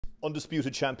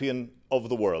undisputed champion of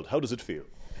the world. How does it feel?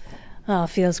 Oh,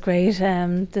 it feels great.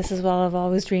 This is what I've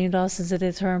always dreamed of since I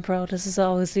did turn pro. This is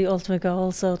always the ultimate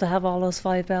goal. So to have all those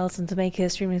 5 belts and to make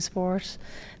history in sport,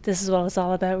 this is what it's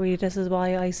all about, really. This is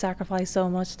why I sacrifice so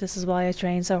much. This is why I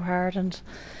train so hard, and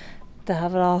to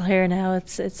have it all here now,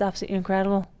 it's absolutely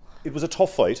incredible. It was a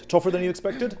tough fight, tougher than you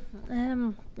expected?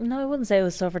 No, I wouldn't say it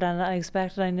was tougher than I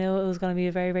expected. I knew it was going to be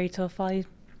a very, very tough fight,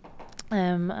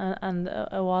 and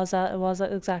it was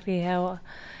exactly how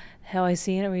I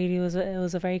seen it. Really, it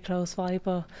was a very close fight,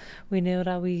 but we knew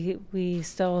that we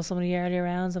stole some of the earlier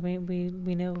rounds, and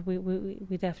we knew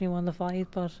we definitely won the fight.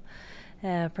 But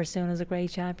Pursuing is a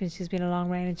great champion. She's been a long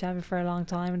reigning champion for a long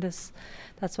time, and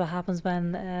that's what happens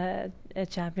when a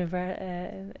champion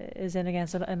is in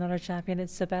against another champion.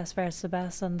 It's the best versus the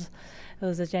best, and it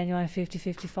was a genuine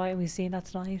 50-50 fight, and we've seen that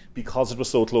tonight. Because it was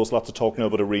so close, lots of talk now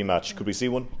about a rematch. Could we see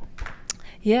one?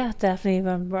 Yeah, definitely.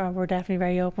 We're definitely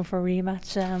very open for a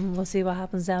rematch. We'll see what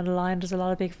happens down the line. There's a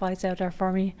lot of big fights out there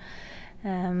for me,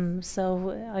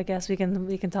 so I guess we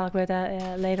can talk about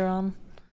that later on.